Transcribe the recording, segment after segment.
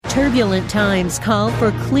Turbulent times call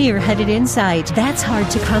for clear-headed insight. That's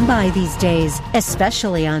hard to come by these days,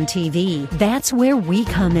 especially on TV. That's where we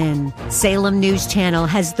come in. Salem News Channel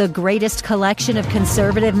has the greatest collection of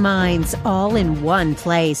conservative minds all in one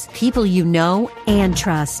place. People you know and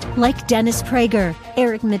trust, like Dennis Prager,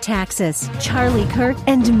 Eric Metaxas, Charlie Kirk,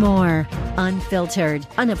 and more. Unfiltered,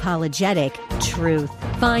 unapologetic truth.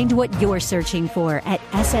 Find what you're searching for at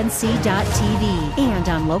snc.tv and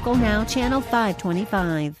on Local Now, Channel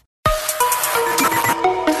 525.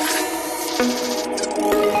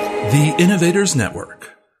 The Innovators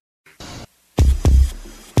Network.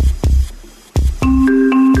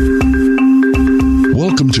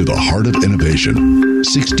 Welcome to the Heart of Innovation.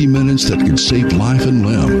 60 minutes that can save life and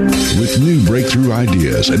limb with new breakthrough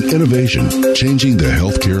ideas and innovation changing the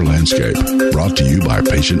healthcare landscape. Brought to you by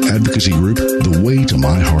patient advocacy group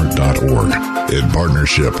thewaytomyheart.org in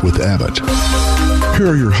partnership with Abbott. Here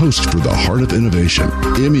are your hosts for the Heart of Innovation,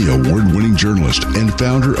 Emmy Award-winning journalist and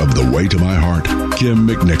founder of The Way to My Heart, Kim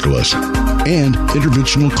McNicholas, and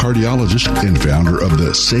interventional cardiologist and founder of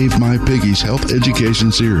the Save My Piggies Health Education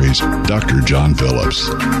Series, Dr. John Phillips.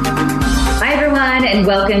 Hi, everyone, and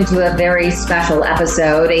welcome to a very special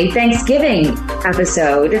episode, a Thanksgiving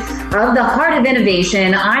episode of the Heart of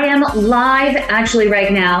Innovation. I am live, actually,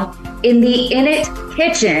 right now in the Innit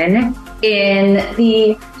Kitchen in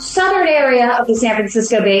the southern area of the San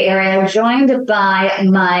Francisco Bay Area, joined by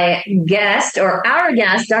my guest, or our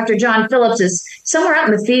guest, Dr. John Phillips, is somewhere out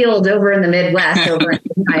in the field over in the Midwest, over in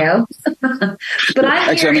Ohio. But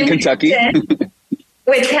I'm in Kentucky.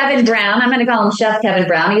 With Kevin Brown. I'm going to call him Chef Kevin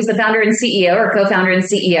Brown. He's the founder and CEO, or co-founder and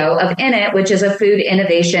CEO of Innit, which is a food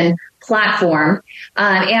innovation platform.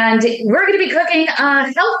 And we're going to be cooking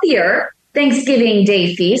a healthier Thanksgiving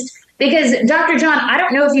Day feast. Because Dr. John, I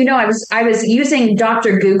don't know if you know, I was using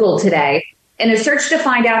Dr. Google today in a search to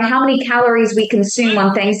find out how many calories we consume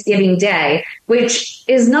on Thanksgiving Day, which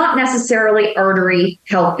is not necessarily artery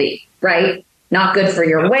healthy, right? Not good for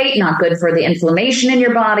your weight, not good for the inflammation in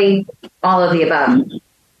your body, all of the above.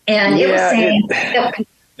 And it was saying that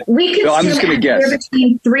we consume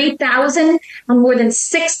between 3,000 and more than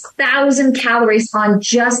 6,000 calories on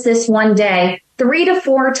just this one day, 3 to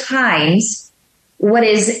 4 times what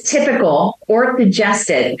is typical or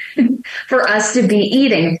suggested for us to be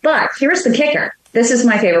eating. But here's the kicker. This is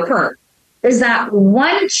my favorite part, is that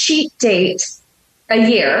one cheat date a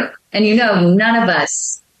year, and you know none of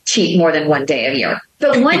us cheat more than one day a year,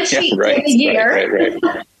 but one cheat day a year of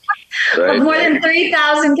more than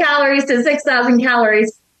 3,000 calories to 6,000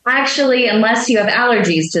 calories, actually, unless you have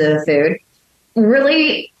allergies to the food,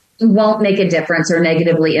 really won't make a difference or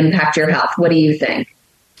negatively impact your health. What do you think?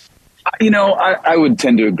 You know, I would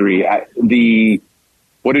tend to agree.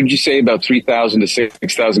 What did you say about 3,000 to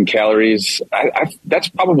 6,000 calories? That's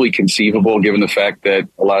probably conceivable given the fact that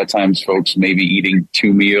a lot of times folks may be eating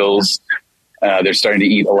 2 meals. They're starting to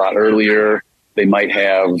eat a lot earlier. They might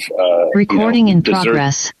have recording in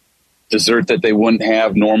progress. Dessert that they wouldn't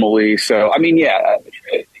have normally. So, I mean,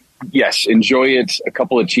 yes, enjoy it. A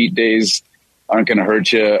couple of cheat days aren't going to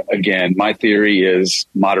hurt you. Again, my theory is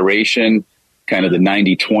moderation. Kind of the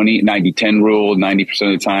 90-20, 90-10 rule,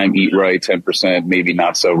 90% of the time, eat right, 10%, maybe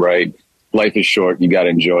not so right. Life is short. You got to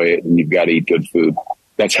enjoy it, and you've got to eat good food.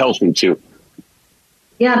 That's healthy, too.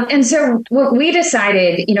 Yeah. And so what we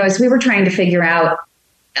decided, as we were trying to figure out,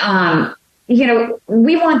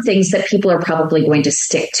 we want things that people are probably going to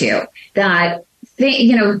stick to, that,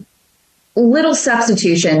 little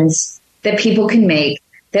substitutions that people can make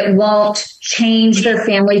that won't change their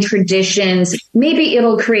family traditions. Maybe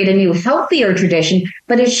it'll create a new, healthier tradition,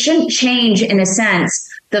 but it shouldn't change, in a sense,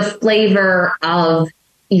 the flavor of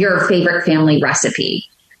your favorite family recipe.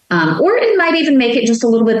 Or it might even make it just a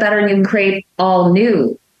little bit better and you can create all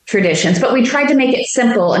new traditions. But we tried to make it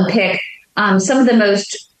simple and pick some of the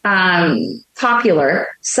most popular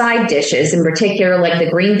side dishes, in particular, like the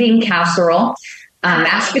green bean casserole,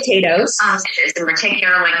 mashed potatoes, in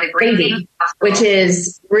particular, like the gravy, which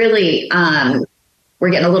is really,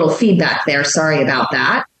 we're getting a little feedback there. Sorry about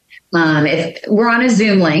that. If we're on a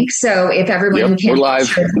Zoom link, so if everyone can, we're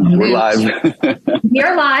live. We're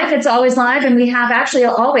We're live. It's always live, and we have actually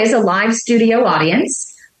always a live studio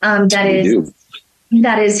audience that is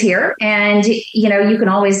here. And you can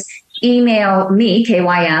always email me,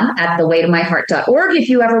 KYM, at thewaytomyheart.org if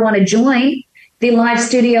you ever want to join the live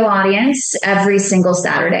studio audience every single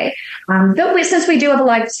Saturday. Though since we do have a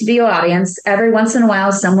live studio audience, every once in a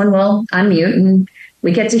while someone will unmute and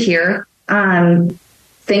we get to hear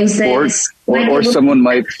things that... Or someone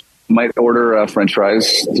might order French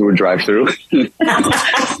fries through a drive-thru.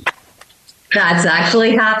 That's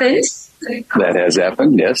actually happened. That has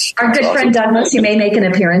happened, yes. Our good friend Douglas, who may make an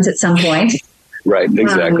appearance at some point. Right,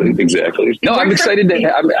 exactly. No, I'm excited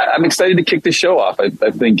to kick the show off. I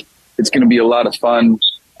think it's going to be a lot of fun.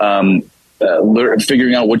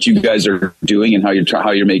 Figuring out what you guys are doing and how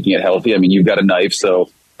you're making it healthy. I mean, you've got a knife, so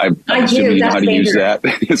I'm assuming you know how to use that.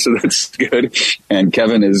 So that's good. And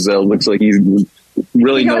Kevin looks like he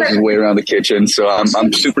really knows his way around the kitchen. So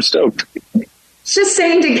I'm super stoked. Just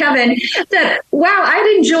saying to Kevin that, wow,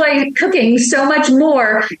 I'd enjoy cooking so much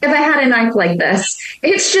more if I had a knife like this.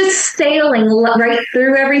 It's just sailing right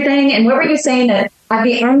through everything. And what were you saying at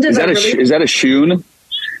the end of it? Is that a shoon?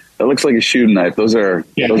 That looks like a shoon knife. Those are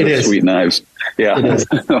sweet knives. Yeah.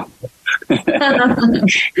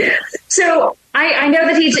 So I know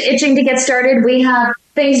that he's itching to get started. We have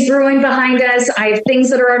things brewing behind us. I have things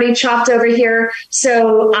that are already chopped over here.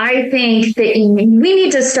 So I think that we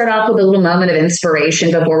need to start off with a little moment of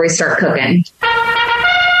inspiration before we start cooking.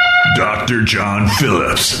 Dr. John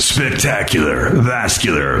Phillips' spectacular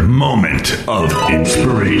vascular moment of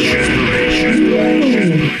inspiration.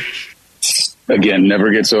 Again,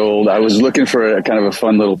 never gets old. I was looking for a kind of a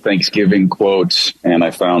fun little Thanksgiving quote, and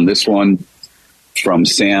I found this one from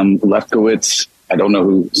Sam Lefkowitz. I don't know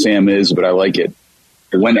who Sam is, but I like it.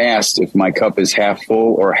 When asked if my cup is half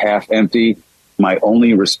full or half empty, my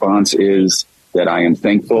only response is that I am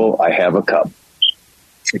thankful I have a cup.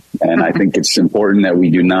 And I think it's important that we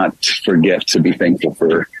do not forget to be thankful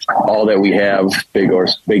for all that we have, big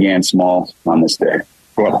and small, on this day.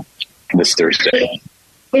 Well, this Thursday.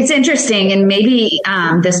 It's interesting, and maybe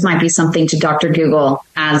this might be something to Dr. Google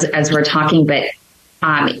as we're talking, but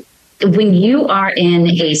when you are in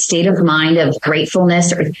a state of mind of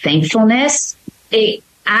gratefulness or thankfulness, it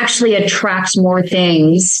actually attracts more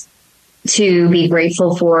things to be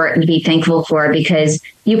grateful for and be thankful for, because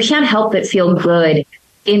you can't help but feel good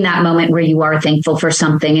in that moment where you are thankful for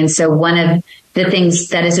something. And so one of the things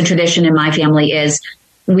that is a tradition in my family is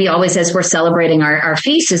we always, as we're celebrating our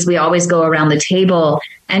feast, is we always go around the table,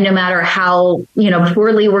 and no matter how,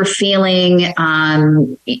 poorly we're feeling,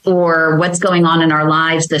 or what's going on in our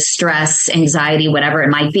lives, the stress, anxiety, whatever it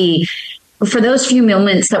might be, for those few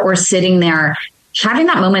moments that we're sitting there, having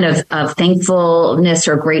that moment of thankfulness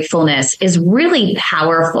or gratefulness is really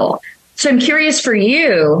powerful. So I'm curious for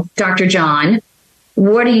you, Dr. John,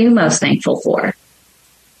 what are you most thankful for?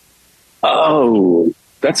 Oh,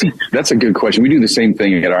 that's a good question. We do the same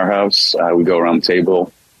thing at our house. We go around the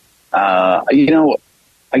table.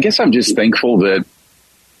 I guess I'm just thankful that,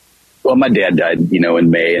 well, my dad died, in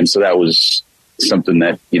May. And so that was something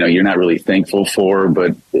that, you're not really thankful for,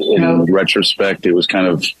 but in retrospect, it was kind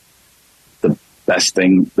of the best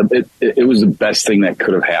thing. It was the best thing that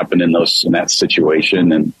could have happened in that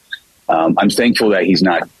situation. And I'm thankful that he's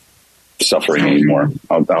not suffering anymore.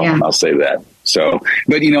 I'll say that. So,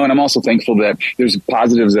 but, and I'm also thankful that there's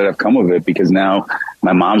positives that have come of it, because now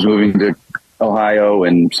my mom's moving to Ohio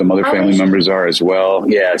and some other family members are as well.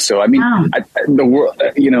 Yeah. So, I mean, the world,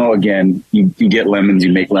 again, you get lemons,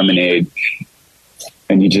 you make lemonade,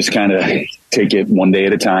 and you just kind of take it one day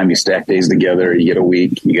at a time. You stack days together, you get a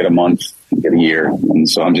week, you get a month, you get a year. And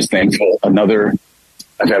so I'm just thankful.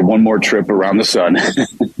 I've had one more trip around the sun.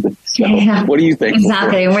 So, what do you think?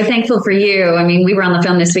 Exactly. And we're thankful for you. I mean, we were on the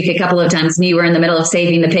phone this week a couple of times, and you were in the middle of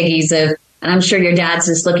saving the piggies, and I'm sure your dad's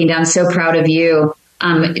just looking down, so proud of you.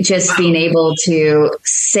 Just being able to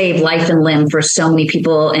save life and limb for so many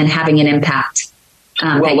people and having an impact.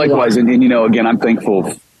 Well, likewise. And, again, I'm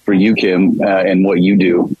thankful for you, Kim, and what you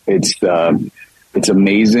do. It's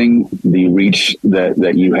amazing the reach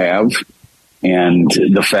that you have. And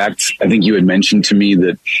the fact, I think you had mentioned to me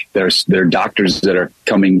that there are doctors that are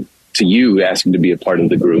coming to you asking to be a part of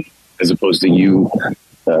the group, as opposed to you,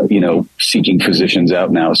 seeking physicians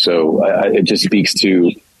out now. So it just speaks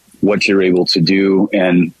to what you're able to do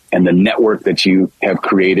and the network that you have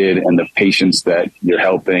created, and the patients that you're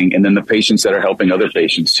helping, and then the patients that are helping other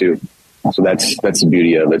patients too. So that's the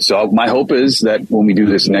beauty of it. So my hope is that when we do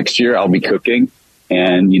this next year, I'll be cooking,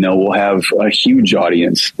 and, we'll have a huge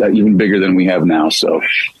audience, even bigger than we have now. So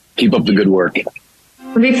keep up the good work.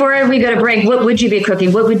 Before we go to break, what would you be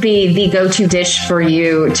cooking? What would be the go-to dish for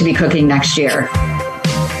you to be cooking next year?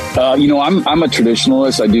 I'm a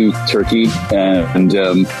traditionalist. I do turkey, and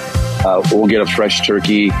we'll get a fresh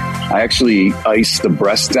turkey. I actually ice the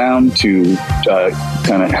breast down to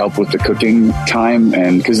kind of help with the cooking time,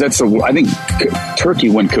 and because I think turkey,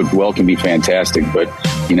 when cooked well, can be fantastic, but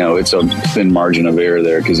it's a thin margin of error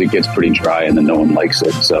there because it gets pretty dry and then no one likes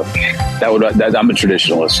it. So I'm a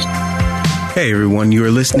traditionalist. Hey everyone, you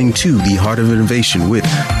are listening to The Heart of Innovation with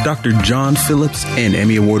Dr. John Phillips and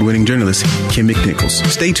Emmy Award-winning journalist Kim McNichols.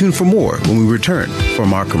 Stay tuned for more when we return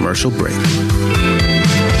from our commercial break.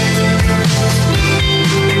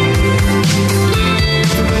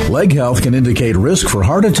 Leg health can indicate risk for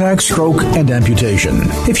heart attack, stroke, and amputation.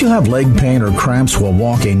 If you have leg pain or cramps while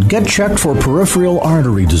walking, get checked for peripheral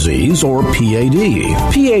artery disease, or PAD.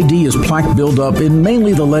 PAD is plaque buildup in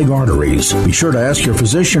mainly the leg arteries. Be sure to ask your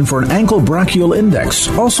physician for an ankle brachial index,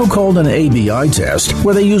 also called an ABI test,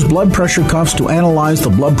 where they use blood pressure cuffs to analyze the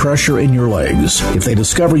blood pressure in your legs. If they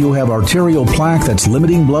discover you have arterial plaque that's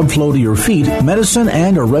limiting blood flow to your feet, medicine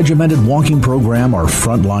and a regimented walking program are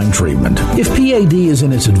frontline treatment. If PAD is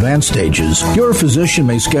in its advanced stages, your physician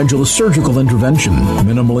may schedule a surgical intervention.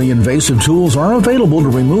 Minimally invasive tools are available to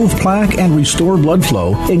remove plaque and restore blood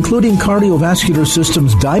flow, including Cardiovascular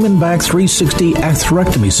System's Diamondback 360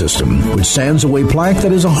 atherectomy system, which sands away plaque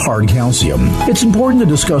that is a hard calcium. It's important to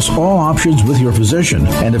discuss all options with your physician,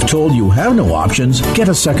 and if told you have no options, get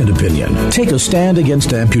a second opinion. Take a stand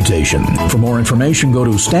against amputation. For more information, go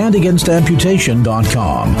to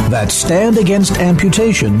standagainsamputation.com. That's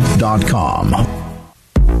standagainsamputation.com.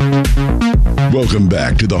 Welcome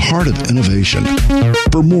back to the Heart of Innovation.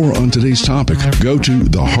 For more on today's topic, go to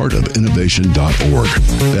theheartofinnovation.org.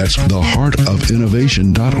 That's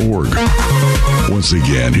theheartofinnovation.org. Once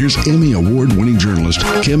again, here's Emmy Award-winning journalist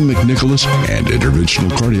Kim McNichols and interventional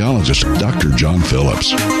cardiologist Dr. John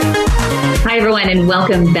Phillips. Hi, everyone, and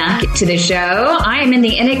welcome back to the show. I am in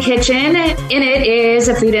the Innit Kitchen. Innit is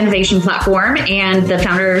a food innovation platform, and the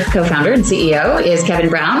founder, co-founder, and CEO is Kevin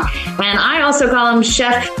Brown. And I also call him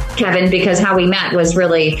Chef Kevin because how we met was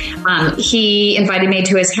really, he invited me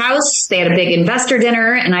to his house. They had a big investor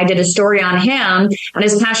dinner, and I did a story on him and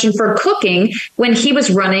his passion for cooking when he was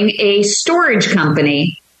running a storage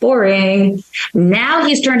company. Boring. Now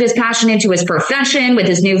he's turned his passion into his profession with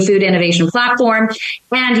his new food innovation platform,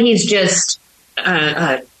 and he's just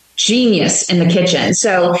a genius in the kitchen.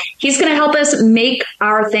 So he's going to help us make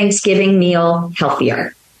our Thanksgiving meal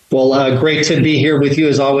healthier. Well, great to be here with you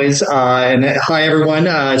as always. And hi, everyone.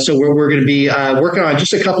 So we're going to be working on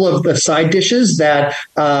just a couple of the side dishes that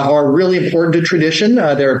are really important to tradition.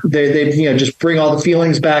 They just bring all the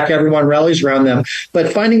feelings back. Everyone rallies around them.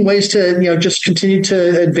 But finding ways to just continue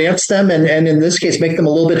to advance them and in this case make them a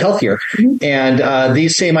little bit healthier. Mm-hmm. And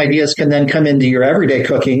these same ideas can then come into your everyday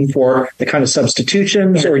cooking for the kind of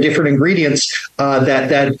substitutions or different ingredients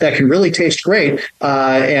that can really taste great.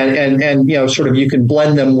 And sort of you can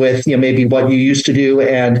blend them with maybe what you used to do,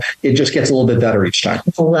 and it just gets a little bit better each time.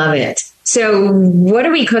 Love it. So what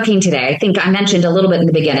are we cooking today? I think I mentioned a little bit in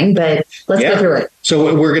the beginning, but let's go through it.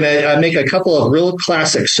 So we're going to make a couple of real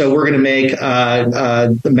classics. So we're going to make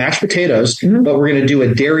the mashed potatoes, mm-hmm. but we're going to do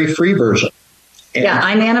a dairy-free version. And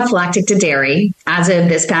I'm anaphylactic to dairy as of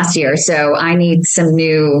this past year, so I need some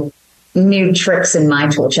new tricks in my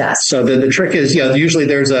tool chest. So the trick is, usually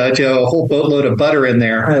there's a whole boatload of butter in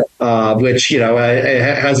there, which, it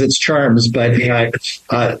has its charms. But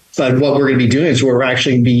what we're going to be doing is we're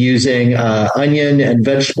actually going to be using onion and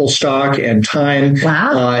vegetable stock and thyme.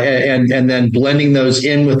 Wow. And then blending those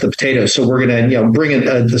in with the potatoes. So we're going to, bring in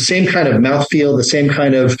the same kind of mouthfeel, the same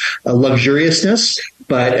kind of luxuriousness.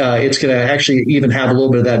 But it's going to actually even have a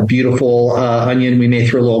little bit of that beautiful onion. We may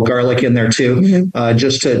throw a little garlic in there too, mm-hmm.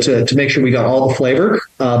 Just to make sure we got all the flavor.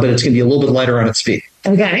 But it's going to be a little bit lighter on its feet.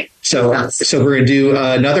 Okay. So we're going to do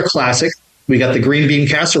another classic. We got the green bean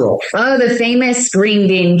casserole. Oh, the famous green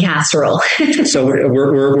bean casserole. So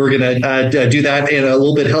we're going to do that in a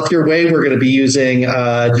little bit healthier way. We're going to be using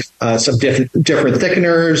some different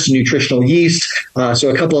thickeners, nutritional yeast. So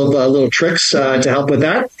a couple of little tricks to help with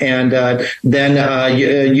that. And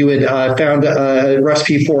then you had found a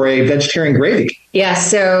recipe for a vegetarian gravy. Yeah,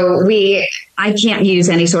 so I can't use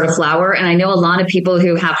any sort of flour. And I know a lot of people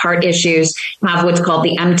who have heart issues have what's called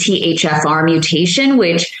the MTHFR mutation,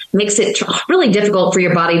 which makes it really difficult for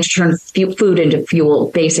your body to turn food into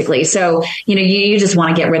fuel, basically. So, you just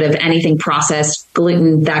want to get rid of anything processed,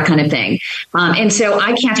 gluten, that kind of thing. And so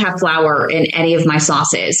I can't have flour in any of my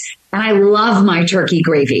sauces. And I love my turkey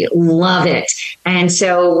gravy, love it. And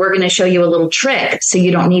so we're going to show you a little trick so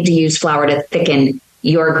you don't need to use flour to thicken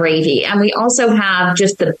your gravy. And we also have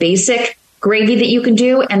just the basic gravy that you can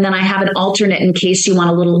do. And then I have an alternate in case you want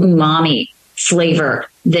a little umami flavor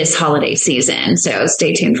this holiday season. So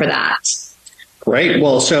stay tuned for that. Great.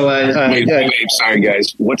 Well, so wait, sorry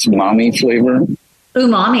guys. What's umami flavor?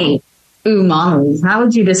 Umami. How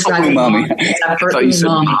would you describe umami? I thought you said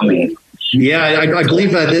umami. Yeah, I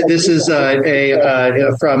believe this is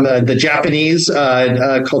from the Japanese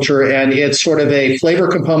culture, and it's sort of a flavor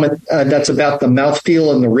component that's about the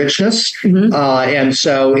mouthfeel and the richness. Mm-hmm. And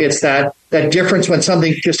so it's that difference when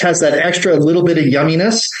something just has that extra little bit of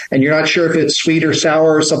yumminess, and you're not sure if it's sweet or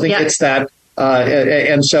sour or something. Yep. It's that.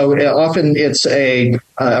 And so often it's a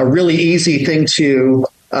really easy thing to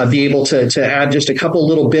be able to add just a couple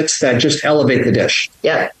little bits that just elevate the dish.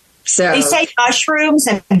 Yeah. So they say mushrooms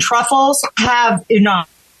and truffles have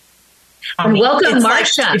welcome,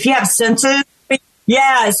 Marcia. Like, if you have senses,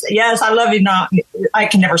 yes, I love you. I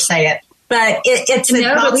can never say it, but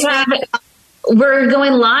we're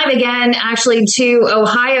going live again, actually, to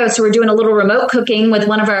Ohio. So we're doing a little remote cooking with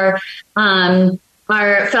one of our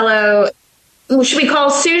fellow. What should we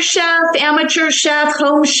call sous chef, amateur chef,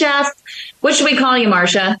 home chef? What should we call you,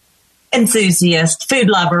 Marcia? Enthusiast, food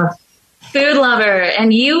lover. Food lover.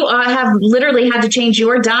 And you have literally had to change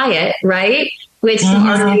your diet, right? With some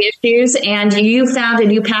artery issues. And you found a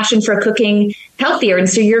new passion for cooking healthier. And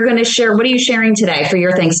so you're going to share, what are you sharing today for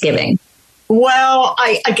your Thanksgiving? Well,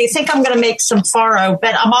 I think I'm going to make some farro,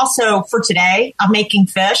 but I'm making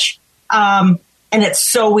fish. And it's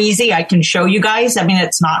so easy. I can show you guys. I mean,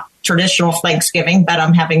 it's not traditional Thanksgiving, but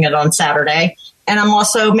I'm having it on Saturday. And I'm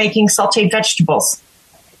also making sauteed vegetables.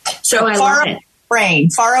 So farro. Grain.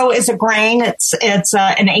 Farro is a grain. It's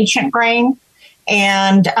an ancient grain,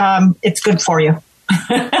 and it's good for you.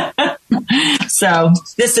 So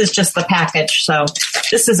this is just the package. So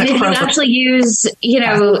this is a. If you actually use,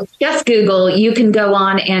 Chef Google, you can go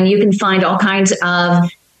on and you can find all kinds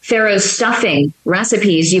of farro stuffing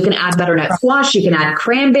recipes. You can add butternut squash. You can add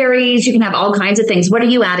cranberries. You can have all kinds of things. What are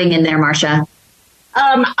you adding in there, Marcia?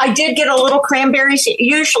 I did get a little cranberries.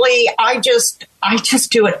 Usually I just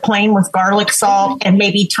do it plain with garlic salt and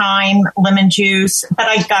maybe thyme, lemon juice, but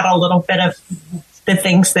I got a little bit of the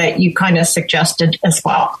things that you kind of suggested as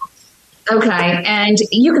well. Okay. And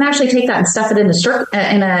you can actually take that and stuff it in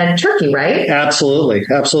a turkey, right? Absolutely.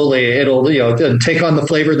 It'll take on the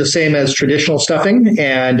flavor the same as traditional stuffing,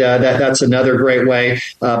 and that's another great way.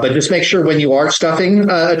 But just make sure when you are stuffing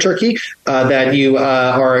a turkey that you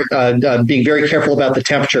are being very careful about the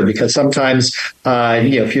temperature, because sometimes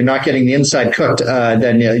if you're not getting the inside cooked,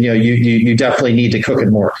 then you definitely need to cook it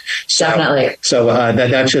more. Definitely. So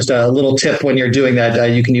that's just a little tip when you're doing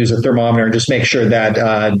that. You can use a thermometer and just make sure that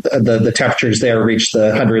the temperatures there reach the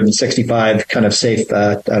 165 kind of safe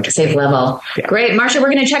level. Yeah. Great. Marcia,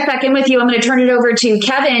 we're going to check back in with you. I'm going to turn it over to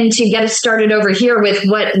Kevin to get us started over here with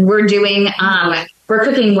what we're doing. We're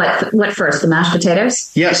cooking what first? The mashed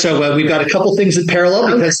potatoes? Yeah, so we've got a couple things in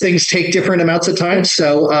parallel because things take different amounts of time.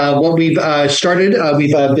 So what we've started,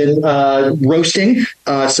 we've been roasting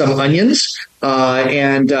some onions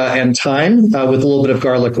and thyme with a little bit of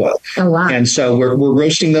garlic oil. Oh, wow. And so we're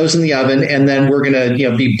roasting those in the oven, and then we're going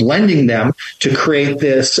to be blending them to create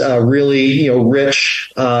this really rich,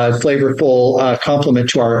 flavorful complement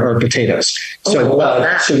to our potatoes. So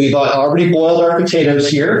we've already boiled our potatoes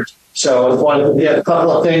here. So I wanted to get a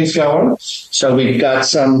couple of things going. So we've got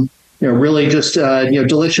some, really just,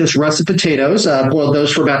 delicious russet potatoes, boiled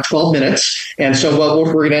those for about 12 minutes. And so what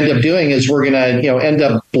we're going to end up doing is we're going to, end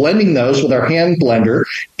up blending those with our hand blender.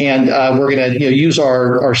 And we're going to, use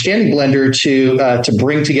our standing blender to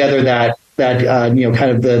bring together that kind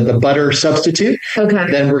of the butter substitute. Okay.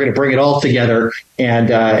 Then we're going to bring it all together and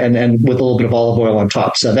with a little bit of olive oil on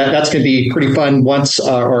top. So that's going to be pretty fun once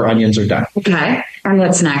our onions are done. Okay. And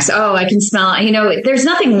what's next? Oh, I can smell, there's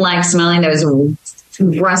nothing like smelling those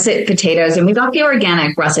russet potatoes. And we got the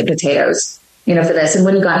organic russet potatoes, for this. And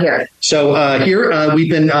what do you got here? So here we've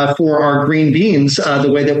been for our green beans. The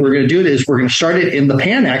way that we're going to do it is we're going to start it in the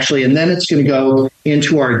pan, actually, and then it's going to go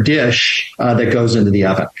into our dish that goes into the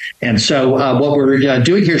oven. And so what we're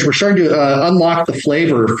doing here is we're starting to unlock the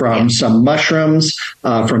flavor from some mushrooms,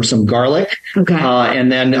 from some garlic. Okay. And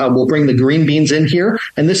then we'll bring the green beans in here.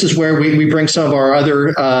 And this is where we bring some of our other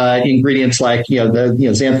ingredients like, the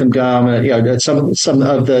xanthan gum, some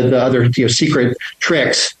of the other secret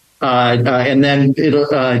tricks. And then we're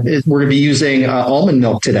going to be using almond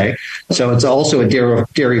milk today. So it's also a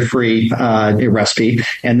dairy-free recipe.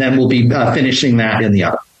 And then we'll be finishing that in the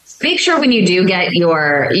oven. Make sure when you do get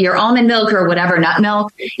your almond milk or whatever, nut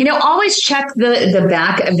milk, always check the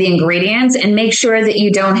back of the ingredients and make sure that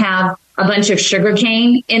you don't have a bunch of sugar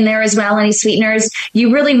cane in there as well, any sweeteners.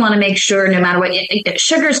 You really want to make sure no matter what,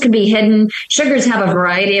 sugars can be hidden. Sugars have a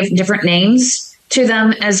variety of different names to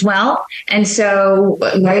them as well. And so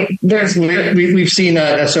we've seen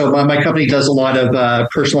so my company does a lot of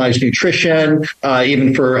personalized nutrition,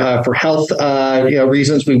 even for health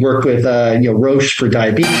reasons. We work with Roche for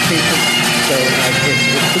diabetes patients. So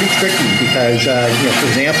it's pretty tricky because, for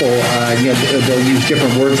example, they'll use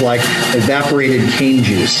different words like evaporated cane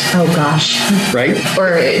juice. Oh gosh! Right?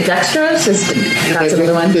 Or dextrose that's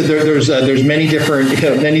another one. There's many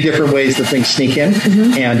different ways that things sneak in,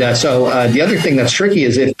 and so the other thing that's tricky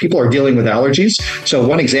is if people are dealing with allergies. So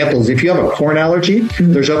one example is if you have a corn allergy,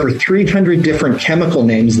 there's over 300 different chemical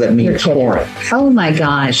names that mean corn. Oh my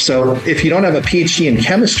gosh! So if you don't have a PhD in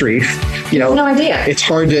chemistry, no idea. It's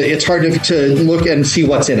hard to look and see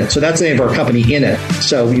what's in it. So that's the name of our company, In It.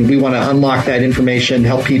 So we want to unlock that information,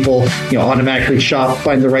 help people automatically shop,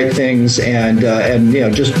 find the right things, and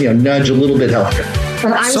just nudge a little bit healthier.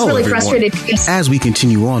 Well, I was really frustrated. As we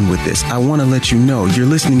continue on with this, I want to let you know you're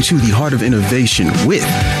listening to The Heart of Innovation with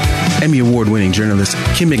Emmy Award-winning journalist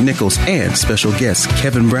Kim McNichols and special guest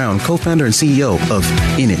Kevin Brown, co-founder and CEO of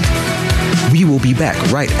In It. We will be back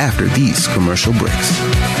right after these commercial breaks.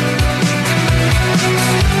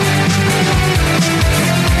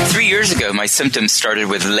 3 years ago, my symptoms started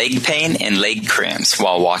with leg pain and leg cramps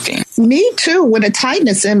while walking. Me too, with a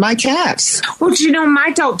tightness in my calves. Well, do you know,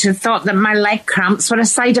 my doctor thought that my leg cramps were a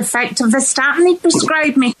side effect of the statin he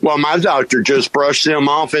prescribed me. Well, my doctor just brushed them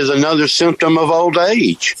off as another symptom of old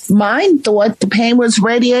age. Mine thought the pain was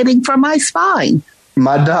radiating from my spine.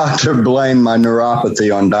 My doctor blamed my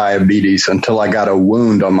neuropathy on diabetes until I got a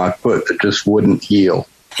wound on my foot that just wouldn't heal.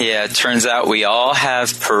 Yeah, it turns out we all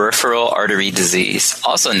have peripheral artery disease,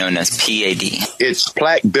 also known as PAD. It's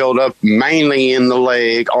plaque buildup mainly in the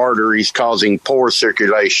leg arteries causing poor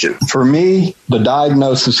circulation. For me, the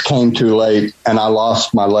diagnosis came too late and I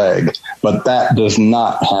lost my leg, but that does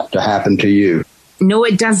not have to happen to you. No,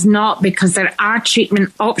 it does not, because there are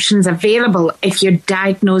treatment options available if you're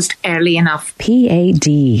diagnosed early enough. PAD,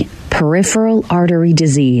 peripheral artery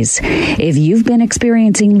disease. If you've been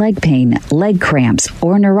experiencing leg pain, leg cramps,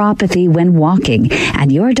 or neuropathy when walking,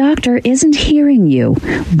 and your doctor isn't hearing you,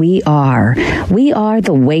 we are. We are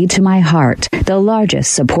The Way to My Heart, the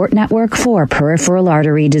largest support network for peripheral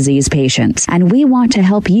artery disease patients, and we want to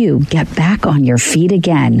help you get back on your feet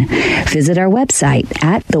again. Visit our website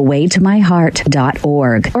at thewaytomyheart.org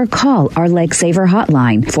or call our Leg Saver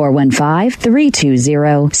hotline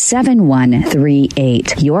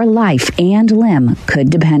 415-320-7138. Your life and limb could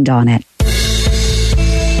depend on it.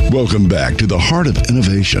 Welcome back to The Heart of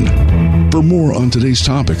Innovation. For more on today's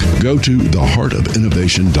topic, go to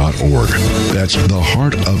theheartofinnovation.org. That's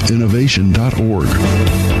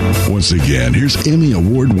theheartofinnovation.org. Once again, here's Emmy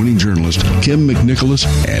Award-winning journalist Kim McNichols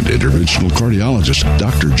and interventional cardiologist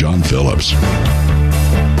Dr. John Phillips.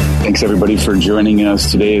 Thanks, everybody, for joining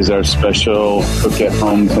us. Today is our special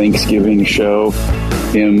cook-at-home Thanksgiving show.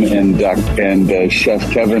 Kim and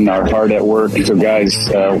Chef Kevin are hard at work. So, guys,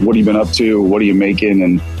 what have you been up to? What are you making?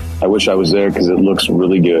 And I wish I was there because it looks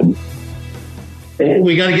really good.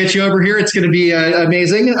 We got to get you over here. It's going to be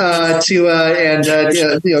amazing. It's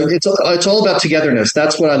all about togetherness.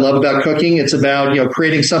 That's what I love about cooking. It's about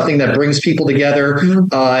creating something that brings people together. You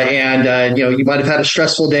might have had a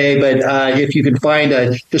stressful day, but if you can find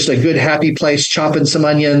just a good happy place, chopping some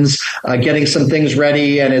onions, getting some things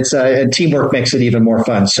ready, and teamwork makes it even more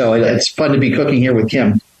fun. So it's fun to be cooking here with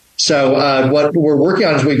Kim. So what we're working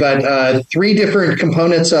on is we've got 3 different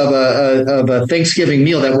components of a Thanksgiving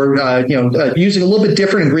meal that we're using a little bit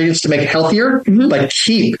different ingredients to make it healthier, but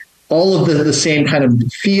keep all of the same kind of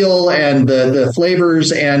feel and the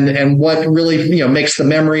flavors and what really makes the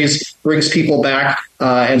memories, brings people back.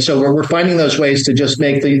 And so we're finding those ways to just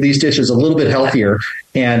make these dishes a little bit healthier.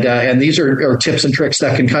 And these are tips and tricks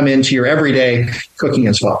that can come into your everyday cooking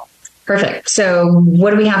as well. Perfect. So what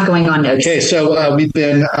do we have going on next? Okay, so we've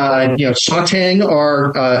been sautéing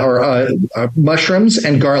our mushrooms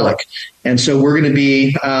and garlic, and so we're going to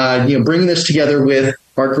be bringing this together with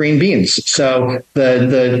our green beans. So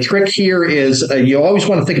the trick here is you always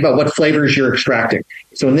want to think about what flavors you're extracting.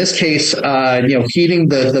 So in this case, heating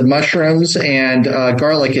the mushrooms and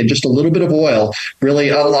garlic in just a little bit of oil really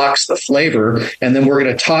unlocks the flavor. And then we're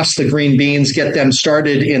going to toss the green beans, get them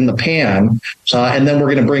started in the pan. And then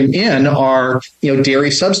we're going to bring in our,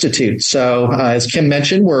 dairy substitute. So as Kim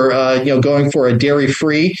mentioned, we're, going for a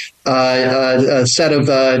dairy-free set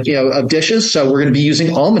of dishes. So we're going to be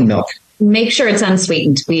using almond milk. Make sure it's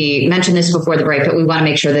unsweetened. We mentioned this before the break, but we want to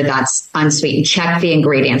make sure that that's unsweetened. Check the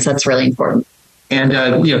ingredients. That's really important. And,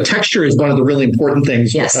 texture is one of the really important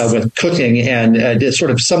things with cooking. And it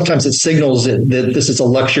sort of sometimes it signals that this is a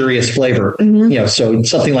luxurious flavor. So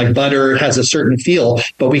something like butter has a certain feel,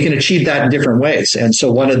 but we can achieve that in different ways. And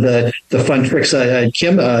so one of the fun tricks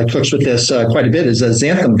Kim cooks with this quite a bit is a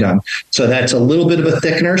xanthan gum. So that's a little bit of a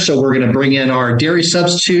thickener. So we're going to bring in our dairy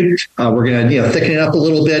substitute. We're going to thicken it up a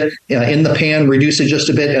little bit in the pan, reduce it just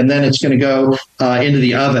a bit, and then it's going to go into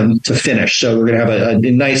the oven to finish. So we're going to have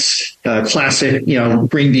a nice classic,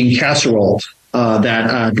 green bean casserole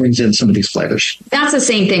that brings in some of these flavors. That's the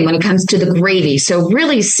same thing when it comes to the gravy. So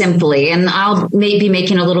really simply, and I'll maybe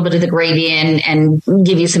making a little bit of the gravy and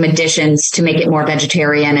give you some additions to make it more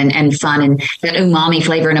vegetarian and fun and that umami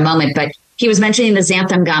flavor in a moment. But he was mentioning the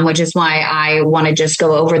xanthan gum, which is why I want to just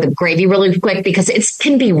go over the gravy really quick because it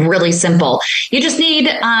can be really simple. You just need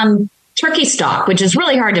turkey stock, which is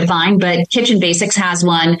really hard to find, but Kitchen Basics has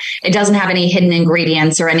one. It doesn't have any hidden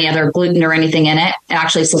ingredients or any other gluten or anything in it. It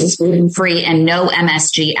actually says it's gluten-free and no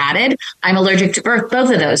MSG added. I'm allergic to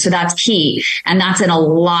both of those, so that's key. And that's in a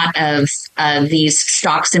lot of these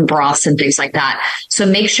stocks and broths and things like that. So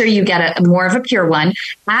make sure you get a more of a pure one.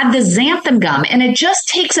 Add the xanthan gum, and it just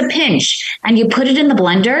takes a pinch, and you put it in the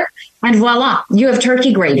blender, and voila, you have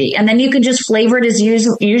turkey gravy. And then you can just flavor it as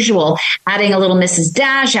usual, adding a little Mrs.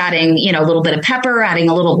 Dash, adding, a little bit of pepper, adding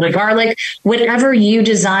a little bit of garlic, whatever you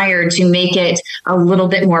desire to make it a little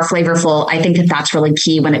bit more flavorful. I think that's really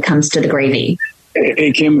key when it comes to the gravy.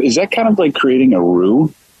 Hey, Kim, is that kind of like creating a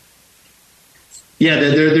roux? Yeah,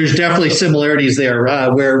 there's definitely similarities there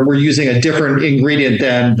where we're using a different ingredient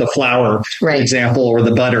than the flour, for example, or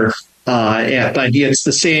the butter. But it's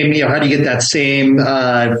the same, how do you get that same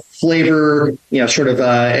flavor, and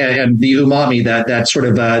the umami, that sort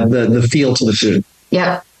of the feel to the food.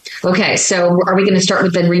 Yeah. Okay, so are we going to start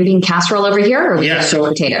with the green bean casserole over here? Or so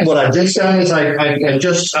potatoes? What I've just done is I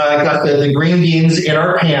just got the green beans in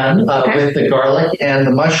our pan with the garlic and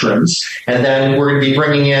the mushrooms, and then we're going to be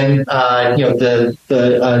bringing in the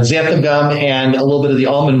xanthan gum and a little bit of the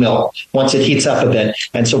almond milk once it heats up a bit,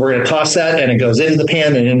 and so we're going to toss that, and it goes into the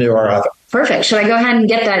pan and into our oven. Perfect. Should I go ahead and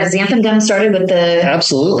get that xanthan gum started with the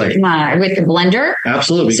absolutely with the blender?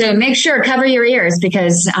 Absolutely. So make sure cover your ears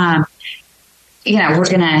because. We're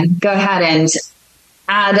going to go ahead and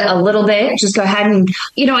add a little bit. Just go ahead and,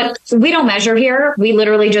 we don't measure here. We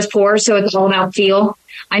literally just pour. So it's all about feel.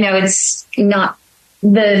 I know it's not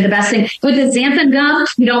the best thing. With the xanthan gum,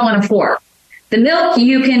 you don't want to pour. The milk,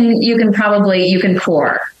 you can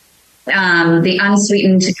pour. The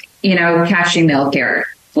unsweetened, cashew milk here.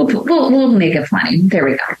 We'll make it plenty. There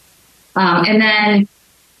we go. And then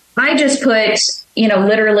I just put,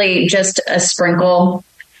 literally just a sprinkle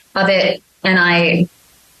of it. And I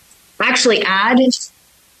actually add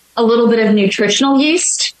a little bit of nutritional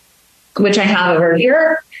yeast, which I have over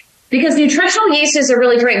here, because nutritional yeast is a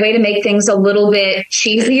really great way to make things a little bit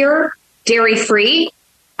cheesier, dairy-free.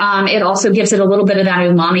 It also gives it a little bit of that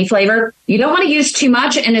umami flavor. You don't want to use too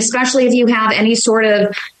much, and especially if you have any sort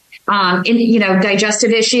of, digestive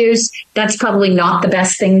issues, that's probably not the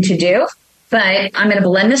best thing to do. But I'm going to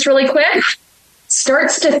blend this really quick.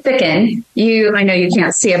 Starts to thicken. I know you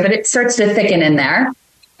can't see it, but it starts to thicken in there.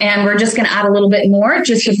 And we're just going to add a little bit more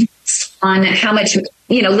just on how much,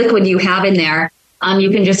 liquid you have in there. You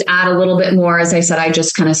can just add a little bit more. As I said, I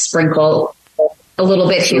just kind of sprinkle a little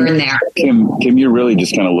bit here and there. Kim, you're really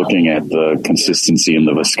just kind of looking at the consistency and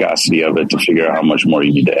the viscosity of it to figure out how much more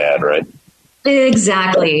you need to add, right?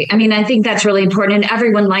 Exactly. I mean, I think that's really important. And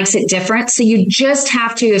everyone likes it different. So you just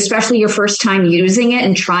have to, especially your first time using it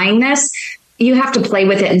and trying this, you have to play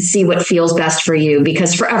with it and see what feels best for you,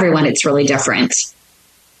 because for everyone, it's really different.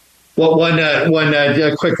 Well, one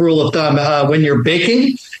quick rule of thumb, when you're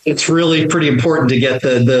baking, it's really pretty important to get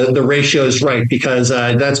the ratios right, because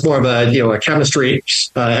that's more of a chemistry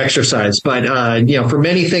exercise. But for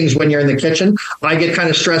many things when you're in the kitchen, I get kind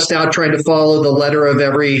of stressed out trying to follow the letter of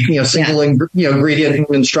every single ingredient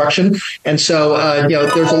instruction, and so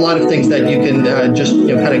there's a lot of things that you can just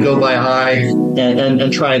kind of go by eye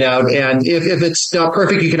and try it out. And if it's not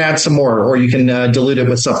perfect, you can add some more, or you can dilute it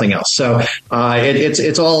with something else. So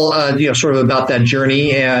it's all sort of about that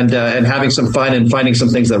journey and having some fun and finding some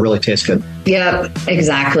things that really taste good. Yep,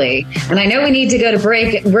 exactly. And I know we need to go to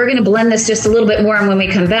break. We're going to blend this just a little bit more, and when we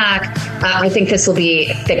come back, I think this will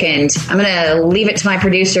be thickened. I'm going to leave it to my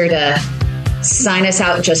producer to sign us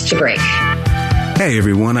out just to break. Hey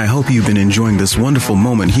everyone, I hope you've been enjoying this wonderful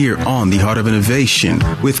moment here on The Heart of Innovation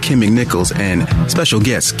with Kim McNichols and special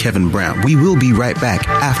guest Kevin Brown. We will be right back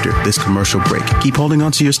after this commercial break. Keep holding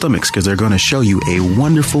on to your stomachs because they're going to show you a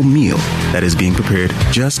wonderful meal that is being prepared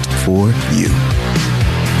just for you.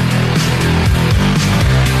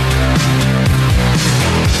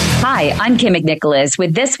 Hi, I'm Kim McNicholas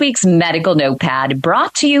with this week's Medical Notepad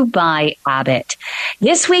brought to you by Abbott.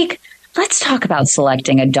 This week, let's talk about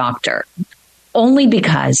selecting a doctor only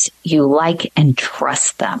because you like and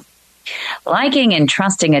trust them. Liking and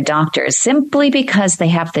trusting a doctor simply because they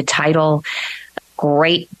have the title,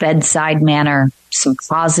 great bedside manner, some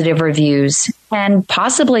positive reviews, and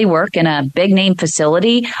possibly work in a big name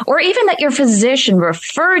facility, or even that your physician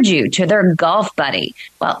referred you to their golf buddy.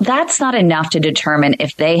 Well, that's not enough to determine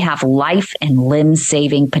if they have life and limb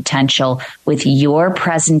saving potential with your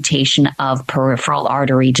presentation of peripheral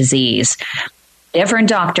artery disease. Different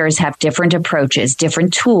doctors have different approaches,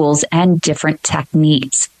 different tools, and different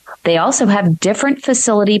techniques. They also have different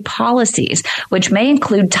facility policies, which may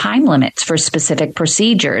include time limits for specific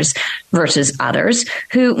procedures versus others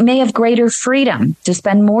who may have greater freedom to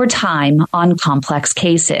spend more time on complex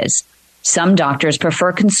cases. Some doctors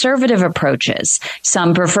prefer conservative approaches.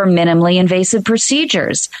 Some prefer minimally invasive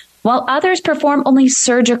procedures, while others perform only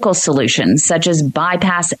surgical solutions such as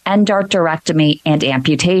bypass, endarterectomy, and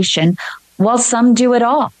amputation, while some do it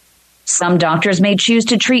all. Some doctors may choose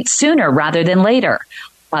to treat sooner rather than later.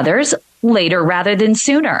 Others, later rather than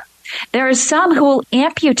sooner. There are some who will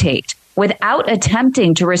amputate without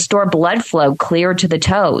attempting to restore blood flow clear to the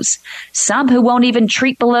toes. Some who won't even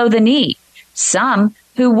treat below the knee. Some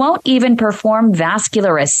who won't even perform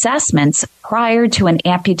vascular assessments prior to an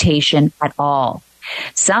amputation at all.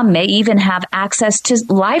 Some may even have access to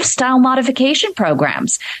lifestyle modification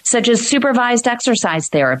programs, such as supervised exercise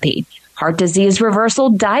therapy, heart disease reversal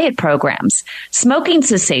diet programs, smoking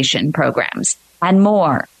cessation programs, and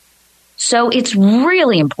more. So it's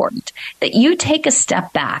really important that you take a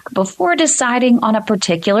step back before deciding on a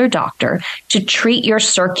particular doctor to treat your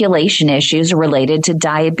circulation issues related to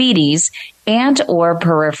diabetes and or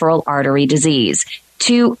peripheral artery disease,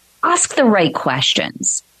 to ask the right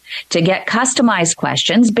questions. To get customized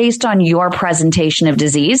questions based on your presentation of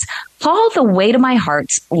disease, call the Way to My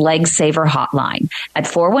Heart's Leg Saver hotline at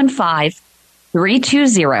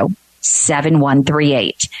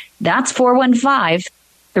 415-320-7138. That's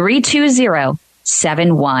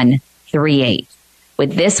 415-320-7138.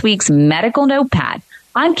 With this week's Medical Notepad,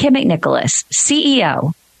 I'm Kim McNicholas,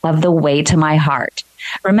 CEO of The Way to My Heart.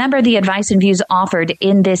 Remember, the advice and views offered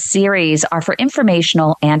in this series are for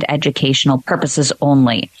informational and educational purposes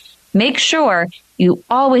only. Make sure you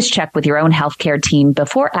always check with your own healthcare team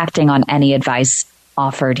before acting on any advice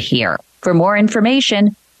offered here. For more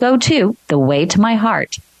information, go to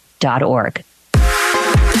thewaytomyheart.org.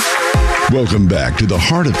 Welcome back to the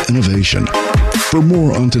Heart of Innovation. For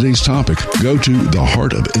more on today's topic, go to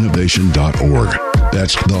theheartofinnovation.org.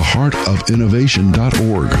 That's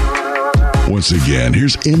theheartofinnovation.org. Once again,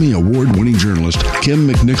 here's Emmy Award-winning journalist Kim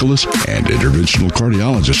McNicholas and interventional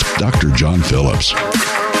cardiologist Dr. John Phillips.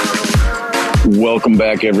 Welcome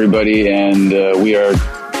back, everybody, and we are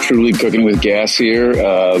truly cooking with gas here.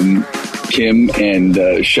 Kim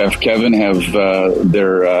and Chef Kevin have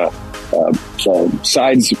their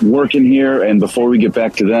sides working here, and before we get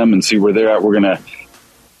back to them and see where they're at, we're going to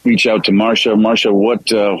reach out to Marsha. Marsha,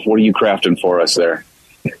 what are you crafting for us there?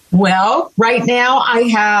 Well, right now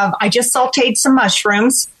I just sauteed some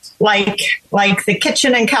mushrooms, like the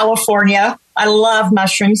kitchen in California. I love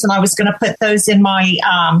mushrooms, and I was going to put those in my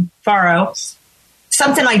farro.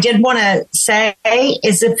 Something I did want to say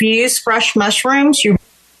is if you use fresh mushrooms, you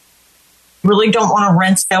really don't want to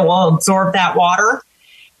rinse. They will absorb that water.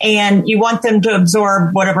 And you want them to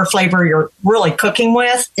absorb whatever flavor you're really cooking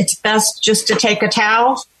with. It's best just to take a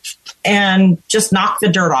towel and just knock the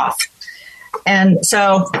dirt off. And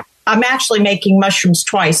so I'm actually making mushrooms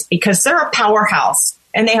twice because they're a powerhouse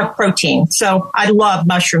and they have protein. So I love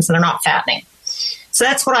mushrooms and they're not fattening. So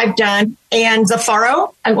that's what I've done. And the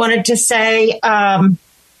farro, I wanted to say I'm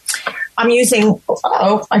using,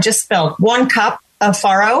 I just spilled 1 cup of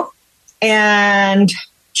farro and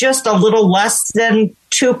just a little less than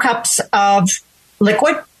 2 cups of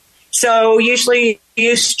liquid. So usually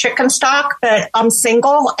use chicken stock, but I'm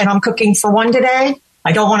single and I'm cooking for one today.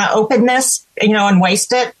 I don't want to open this, and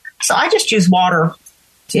waste it. So I just use water.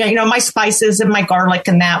 My spices and my garlic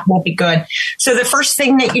and that will be good. So the first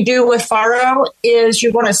thing that you do with farro is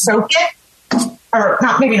you want to soak it, or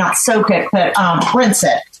maybe not soak it, but rinse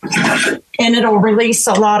it. And it'll release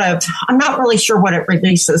a lot of, I'm not really sure what it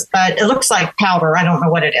releases, but it looks like powder. I don't know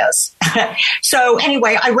what it is. So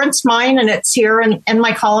anyway, I rinsed mine and it's here in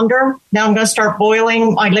my colander. Now I'm going to start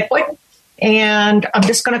boiling my liquid and I'm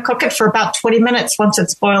just going to cook it for about 20 minutes once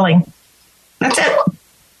it's boiling. That's it.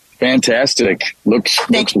 Fantastic. Looks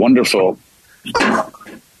wonderful.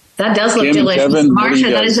 That does look Kim, delicious. Kevin, Marsha,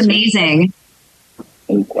 that is amazing.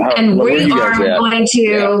 And we are going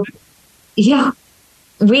to,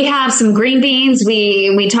 we have some green beans.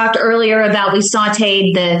 We talked earlier about we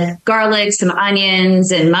sauteed the garlic, some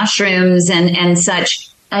onions and mushrooms and such.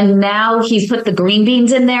 And now he's put the green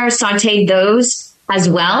beans in there, sauteed those as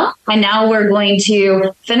well. And now we're going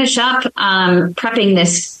to finish up prepping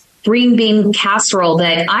this green bean casserole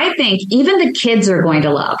that I think even the kids are going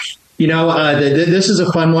to love. This is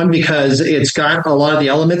a fun one because it's got a lot of the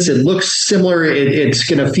elements. It looks similar. It's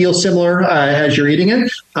going to feel similar as you're eating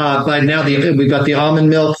it. But now we've got the almond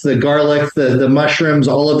milk, the garlic, the mushrooms,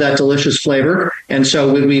 all of that delicious flavor. And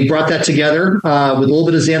so we brought that together with a little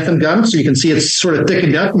bit of xanthan gum. So you can see it's sort of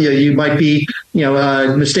thickened up. You might be,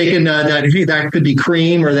 mistaken that could be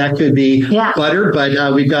cream or that could be butter.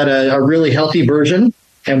 But we've got a really healthy version.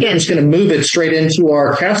 And we're just going to move it straight into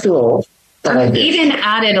our casserole. Even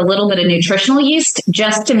added a little bit of nutritional yeast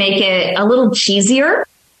just to make it a little cheesier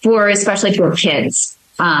especially for kids.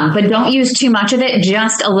 But don't use too much of it.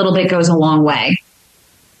 Just a little bit goes a long way.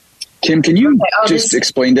 Kim, can you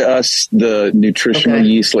explain to us the nutritional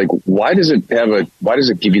yeast? Like, why does it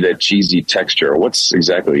give you that cheesy texture? What's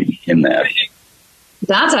exactly in that?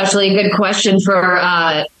 That's actually a good question for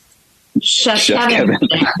Chef Kevin.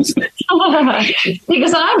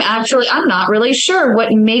 Because I'm not really sure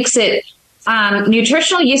what makes it.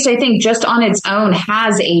 Nutritional yeast, I think, just on its own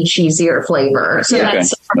has a cheesier flavor. So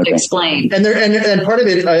that's hard to explain. And part of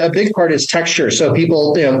it, a big part is texture. So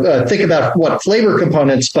people think about what flavor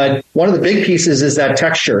components, but one of the big pieces is that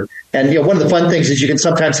texture. And one of the fun things is you can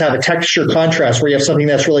sometimes have a texture contrast where you have something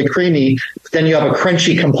that's really creamy, but then you have a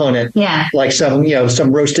crunchy component, like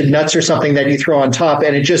some roasted nuts or something that you throw on top,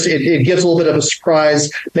 and it gives a little bit of a surprise,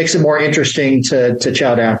 makes it more interesting to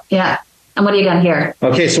chow down. Yeah. And what do you got here?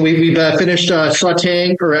 Okay, so we've finished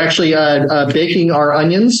sauteing, or actually baking our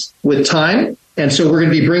onions with thyme. And so we're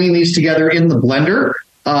going to be bringing these together in the blender.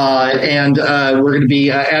 And we're going to be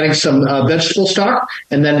adding some vegetable stock.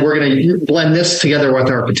 And then we're going to blend this together with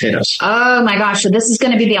our potatoes. Oh, my gosh. So this is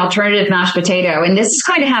going to be the alternative mashed potato. And this is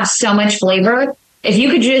going to have so much flavor. If you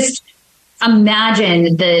could just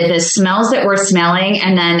imagine the smells that we're smelling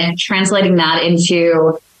and then translating that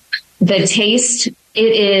into the taste, it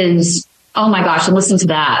is... Oh my gosh! And listen to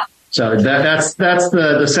that. So that's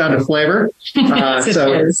the sound of flavor.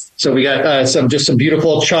 So we got some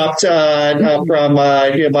beautiful chopped from my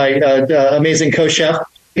amazing co-chef.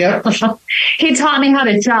 Yeah, he taught me how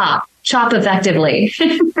to chop effectively.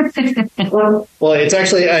 Well, it's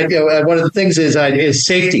actually one of the things is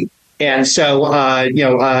safety. And so, I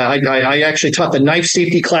actually taught the knife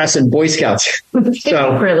safety class in Boy Scouts.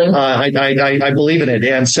 So really? I believe in it.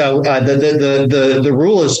 And so the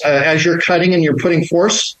rule is as you're cutting and you're putting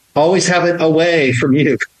force, always have it away from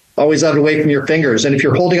you. Always out away from your fingers. And if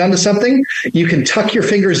you're holding onto something, you can tuck your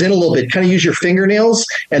fingers in a little bit, kind of use your fingernails.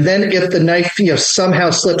 And then if the knife, somehow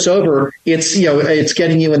slips over, it's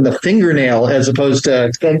getting you in the fingernail as opposed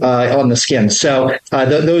to on the skin. So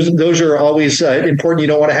those are always important. You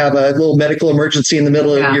don't want to have a little medical emergency in the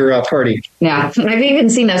middle of your party. Yeah. I've even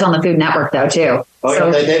seen those on the Food Network though, too. Oh,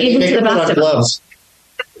 so even to the best of gloves.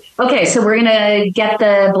 Okay, so we're going to get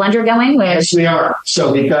the blender going. Yes, we are.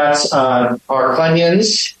 So we've got our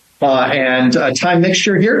onions and thyme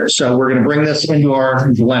mixture here. So we're going to bring this into our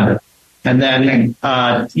blender. And then,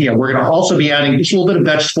 we're going to also be adding just a little bit of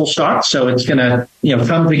vegetable stock. So it's going to,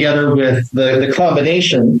 come together with the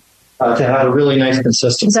combination to have a really nice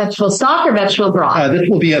consistency. Vegetable stock or vegetable broth? This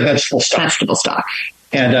will be a vegetable stock. Vegetable stock.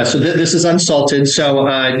 And so this is unsalted. So,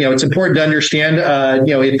 it's important to understand,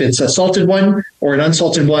 if it's a salted one or an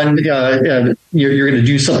unsalted one, you're going to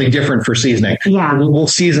do something different for seasoning. Yeah. We'll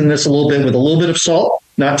season this a little bit with a little bit of salt,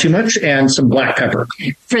 not too much, and some black pepper.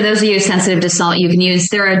 For those of you sensitive to salt,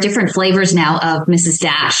 there are different flavors now of Mrs.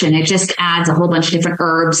 Dash, and it just adds a whole bunch of different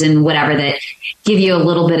herbs and whatever that give you a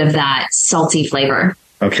little bit of that salty flavor.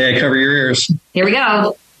 Okay, cover your ears. Here we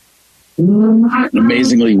go.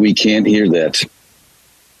 Amazingly, we can't hear that.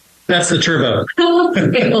 That's the turbo.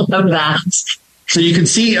 I love that. So you can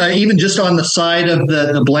see even just on the side of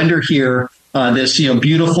the blender here, this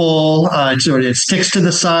beautiful sort of sticks to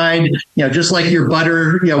the side, just like your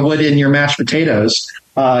butter would in your mashed potatoes.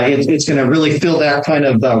 It's going to really fill that kind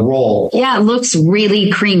of roll. Yeah, it looks really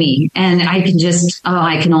creamy, and I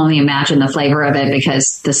can only imagine the flavor of it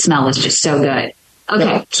because the smell is just so good.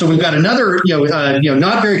 Okay. So we've got another,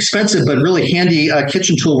 not very expensive, but really handy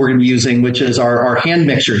kitchen tool we're going to be using, which is our hand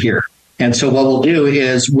mixer here. And so what we'll do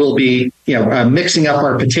is we'll be, mixing up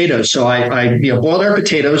our potatoes. So I boiled our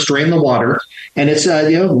potatoes, drained the water, and it's,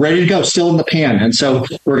 ready to go, still in the pan. And so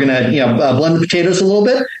we're going to, blend the potatoes a little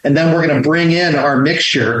bit, and then we're going to bring in our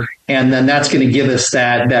mixture, and then that's going to give us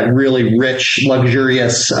that really rich,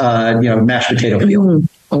 luxurious, mashed potato feel.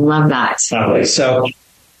 I love that. So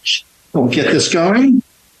we'll get this going.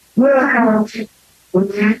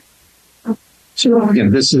 So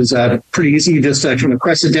again, this is pretty easy. You just kind of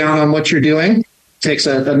press it down on what you're doing. Takes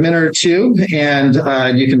a minute or two, and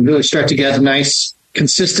you can really start to get a nice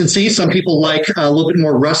consistency. Some people like a little bit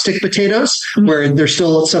more rustic potatoes, where there's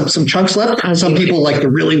still some chunks left. Some people like the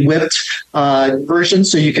really whipped version,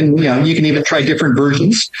 so you can even try different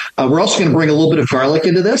versions. We're also going to bring a little bit of garlic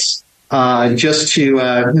into this, just to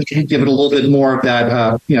give it a little bit more of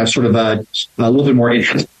that, sort of a little bit more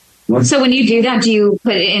interest. So when you do that, do you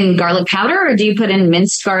put it in garlic powder, or do you put in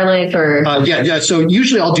minced garlic? Or yeah. So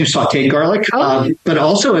usually I'll do sautéed garlic, but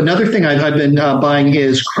also another thing I've been buying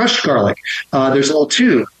is crushed garlic. There's a little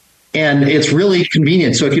tube, and it's really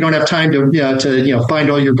convenient. So if you don't have time to find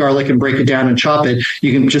all your garlic and break it down and chop it,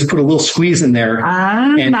 you can just put a little squeeze in there.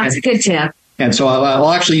 That's a good tip. And so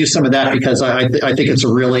I'll actually use some of that, because I think it's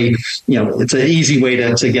a really, it's an easy way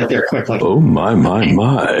to get there quickly. Oh, my. I love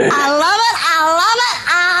it. I love it.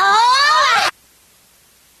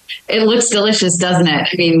 It looks delicious, doesn't it?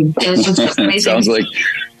 I mean, it's just amazing. It sounds like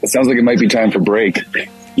it might be time for break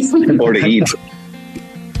or to eat.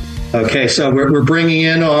 Okay, so we're bringing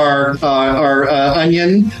in our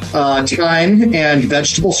onion, thyme, and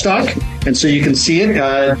vegetable stock, and so you can see it.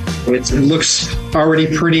 It looks already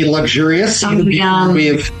pretty luxurious.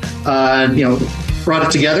 We've brought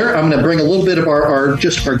it together. I'm going to bring a little bit of our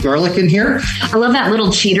garlic in here. I love that little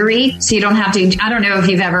cheatery, so you don't have to. I don't know if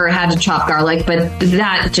you've ever had to chop garlic, but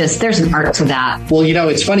there's an art to that. Well,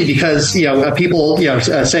 it's funny because people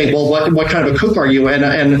say, well, what kind of a cook are you?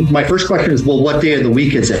 And my first question is, well, what day of the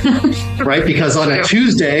week is it? Right? Because on a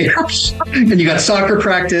Tuesday, and you got soccer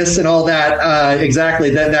practice and all that.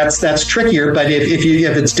 Exactly, that's trickier. But if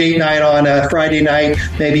it's date night on a Friday night,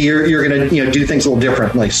 maybe you're going to do things a little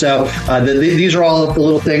differently. So these are all of the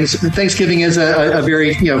little things. Thanksgiving is a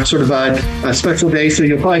very sort of a special day, so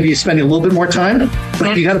you'll probably be spending a little bit more time.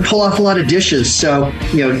 But you got to pull off a lot of dishes. So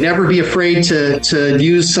never be afraid to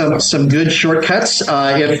use some good shortcuts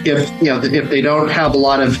if they don't have a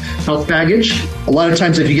lot of health baggage. A lot of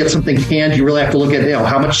times, if you get something canned, you really have to look at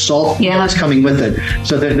how much salt is coming with it.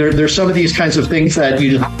 So there's some of these kinds of things that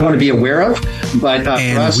you want to be aware of. But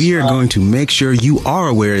we are going to make sure you are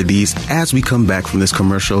aware of these as we come back from this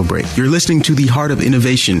commercial break. You're listening to The Heart of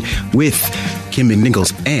Innovation with Kim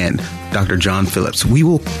McNichols and Dr. John Phillips. We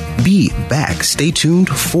will be back. Stay tuned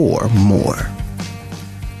for more.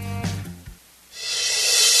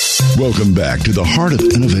 Welcome back to The Heart of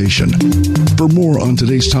Innovation. For more on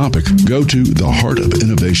today's topic, go to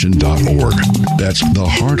theheartofinnovation.org. That's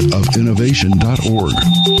theheartofinnovation.org.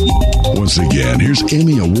 Once again, here's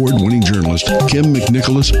Emmy Award-winning journalist Kim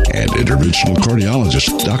McNichols and interventional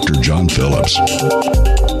cardiologist Dr. John Phillips.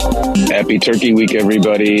 Happy Turkey Week,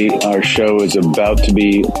 everybody. Our show is about to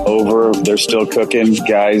be over. They're still cooking.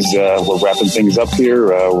 Guys, we're wrapping things up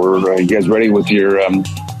here. You guys ready with your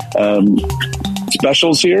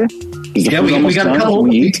specials here? We got a couple.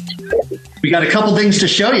 We got a couple things to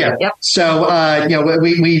show you. Yep. So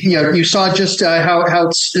you saw just how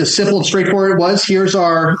simple and straightforward it was. Here's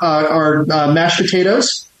our mashed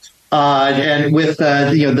potatoes, and with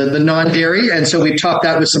the non-dairy, and so we topped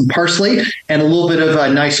that with some parsley and a little bit of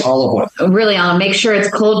nice olive oil. Really, make sure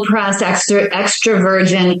it's cold pressed, extra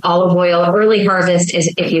virgin olive oil, early harvest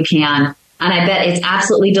if you can. And I bet it's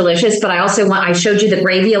absolutely delicious. But I showed you the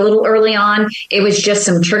gravy a little early on. It was just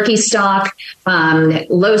some turkey stock,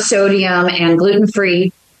 low sodium and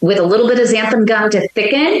gluten-free, with a little bit of xanthan gum to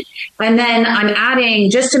thicken. And then I'm adding,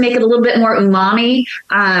 just to make it a little bit more umami,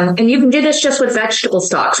 and you can do this just with vegetable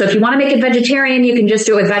stock. So if you want to make it vegetarian, you can just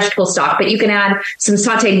do it with vegetable stock. But you can add some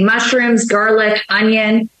sauteed mushrooms, garlic,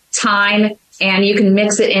 onion, thyme, and you can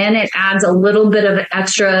mix it in. It adds a little bit of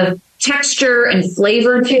extra texture and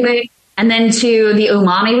flavor to it. And then to the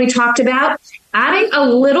umami we talked about, adding a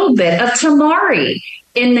little bit of tamari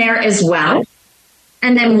in there as well.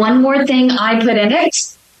 And then one more thing I put in it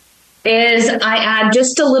is I add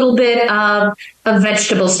just a little bit of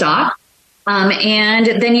vegetable stock.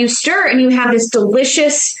 And then you stir and you have this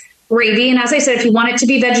delicious gravy. And as I said, if you want it to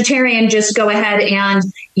be vegetarian, just go ahead and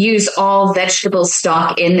use all vegetable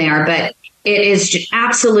stock in there. But it is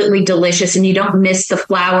absolutely delicious, and you don't miss the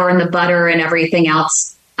flour and the butter and everything else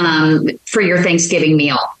for your Thanksgiving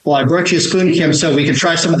meal. Well, I brought you a spoon, Kim, so we can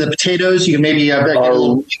try some of the potatoes. You can maybe get a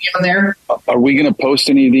little on there. Are we going to post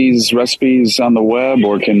any of these recipes on the web,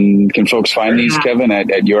 or can folks find these, Kevin,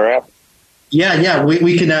 at your app? Yeah,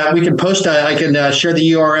 we can post. I can share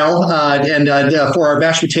the URL and for our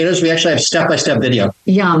mashed potatoes, we actually have step-by-step video.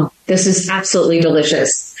 Yum! This is absolutely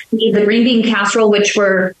delicious. The green bean casserole, which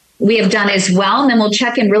we have done as well, and then we'll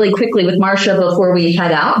check in really quickly with Marcia before we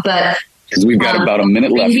head out. But Because we've got about a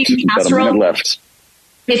minute left.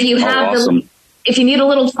 If you have if you need a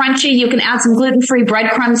little crunchy, you can add some gluten-free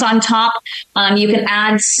breadcrumbs on top. You can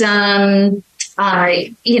add some,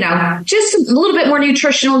 just a little bit more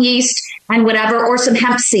nutritional yeast and whatever, or some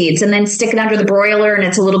hemp seeds, and then stick it under the broiler, and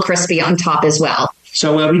it's a little crispy on top as well.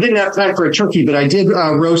 So we didn't have time for a turkey, but I did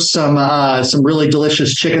roast some really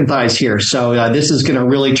delicious chicken thighs here. So this is going to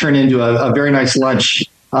really turn into a very nice lunch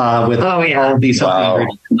with all of these. Wow.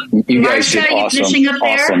 You guys did awesome. Finishing up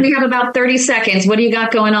there? Awesome. We have about 30 seconds. What do you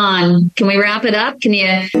got going on? Can we wrap it up? Can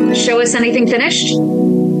you show us anything finished?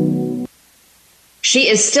 She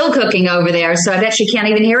is still cooking over there, so I bet she can't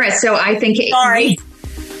even hear us. So I think... Sorry.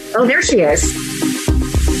 Oh, there she is.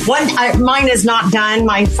 Mine is not done.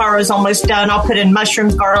 My farro is almost done. I'll put in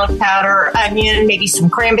mushrooms, garlic powder, onion, maybe some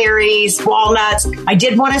cranberries, walnuts. I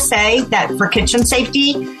did want to say that for kitchen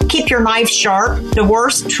safety, keep your knife sharp. The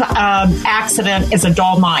worst accident is a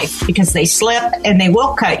dull knife because they slip and they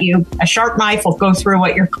will cut you. A sharp knife will go through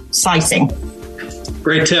what you're slicing.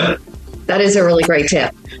 Great tip. That is a really great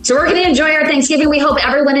tip. So we're going to enjoy our Thanksgiving. We hope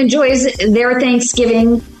everyone enjoys their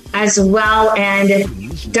Thanksgiving as well. And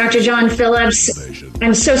Dr. John Phillips,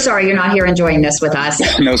 I'm so sorry you're not here enjoying this with us.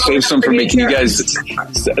 No, save some for me. Can you guys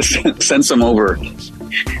send some over?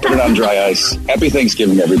 Put it on dry ice. Happy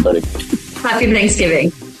Thanksgiving, everybody. Happy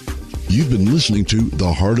Thanksgiving. You've been listening to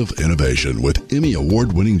The Heart of Innovation with Emmy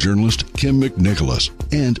Award-winning journalist Kim McNicholas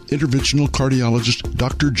and interventional cardiologist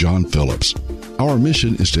Dr. John Phillips. Our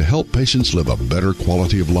mission is to help patients live a better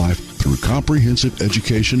quality of life through comprehensive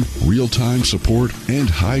education, real-time support, and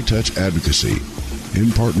high-touch advocacy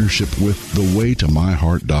in partnership with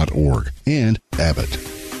thewaytomyheart.org and Abbott.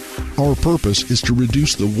 Our purpose is to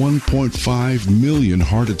reduce the 1.5 million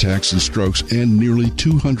heart attacks and strokes and nearly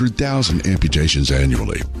 200,000 amputations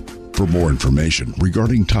annually. For more information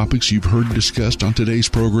regarding topics you've heard discussed on today's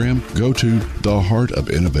program, go to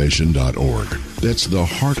theheartofinnovation.org. That's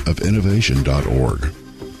theheartofinnovation.org.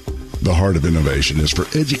 The Heart of Innovation is for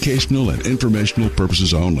educational and informational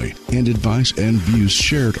purposes only, and advice and views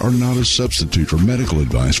shared are not a substitute for medical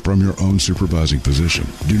advice from your own supervising physician.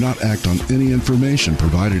 Do not act on any information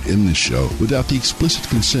provided in this show without the explicit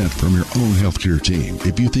consent from your own healthcare team.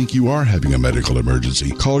 If you think you are having a medical emergency,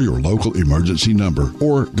 call your local emergency number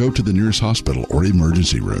or go to the nearest hospital or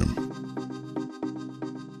emergency room.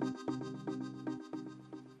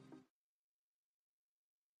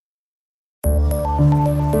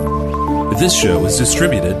 This show is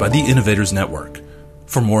distributed by the Innovators Network.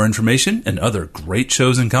 For more information and other great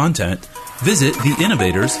shows and content, visit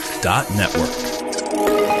theinnovators.network.